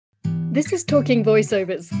This is Talking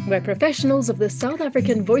Voiceovers, where professionals of the South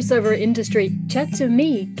African voiceover industry chat to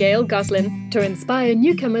me, Gail Goslin, to inspire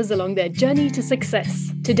newcomers along their journey to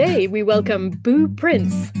success. Today, we welcome Boo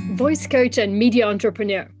Prince, voice coach and media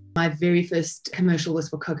entrepreneur. My very first commercial was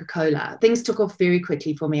for Coca-Cola. Things took off very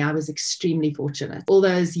quickly for me. I was extremely fortunate. All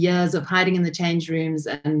those years of hiding in the change rooms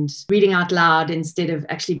and reading out loud instead of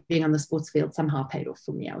actually being on the sports field somehow paid off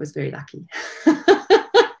for me. I was very lucky.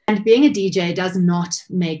 And being a DJ does not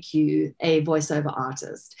make you a voiceover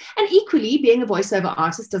artist. And equally, being a voiceover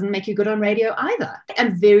artist doesn't make you good on radio either.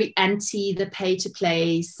 I'm very anti the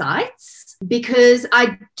pay-to-play sites because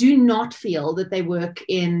I do not feel that they work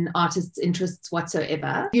in artists' interests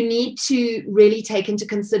whatsoever. You need to really take into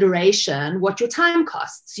consideration what your time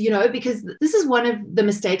costs, because this is one of the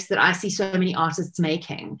mistakes that I see so many artists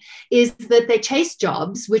making, is that they chase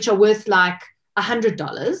jobs which are worth like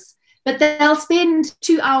 $100, but they'll spend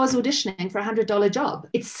 2 hours auditioning for a $100 job.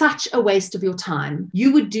 It's such a waste of your time.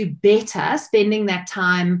 You would do better spending that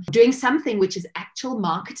time doing something which is actual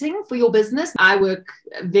marketing for your business. I work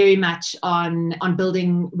very much on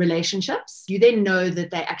building relationships. You then know that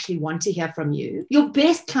they actually want to hear from you. Your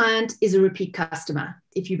best client is a repeat customer.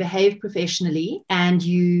 If you behave professionally and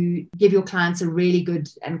you give your clients a really good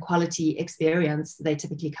and quality experience, they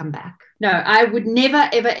typically come back. No, I would never,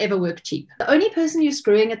 ever, ever work cheap. The only person you're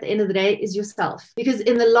screwing at the end of the day is yourself. Because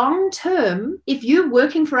in the long term, if you're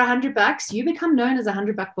working for $100, you become known as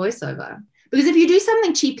 $100 voiceover. Because if you do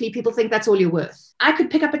something cheaply, people think that's all you're worth. I could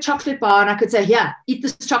pick up a chocolate bar and I could say, yeah, eat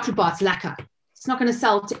this chocolate bar, it's lekker. It's not going to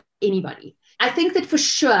sell to anybody. I think that for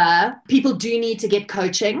sure, people do need to get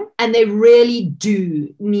coaching, and they really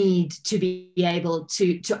do need to be able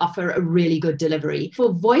to offer a really good delivery.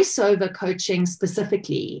 For voiceover coaching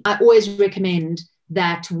specifically, I always recommend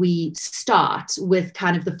that we start with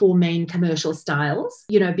kind of the 4 main commercial styles,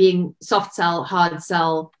 being soft sell, hard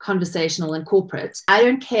sell, conversational, and corporate. I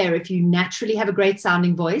don't care if you naturally have a great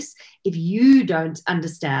sounding voice. If you don't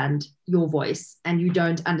understand your voice and you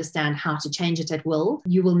don't understand how to change it at will,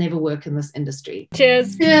 you will never work in this industry.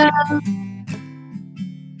 Cheers. Yeah.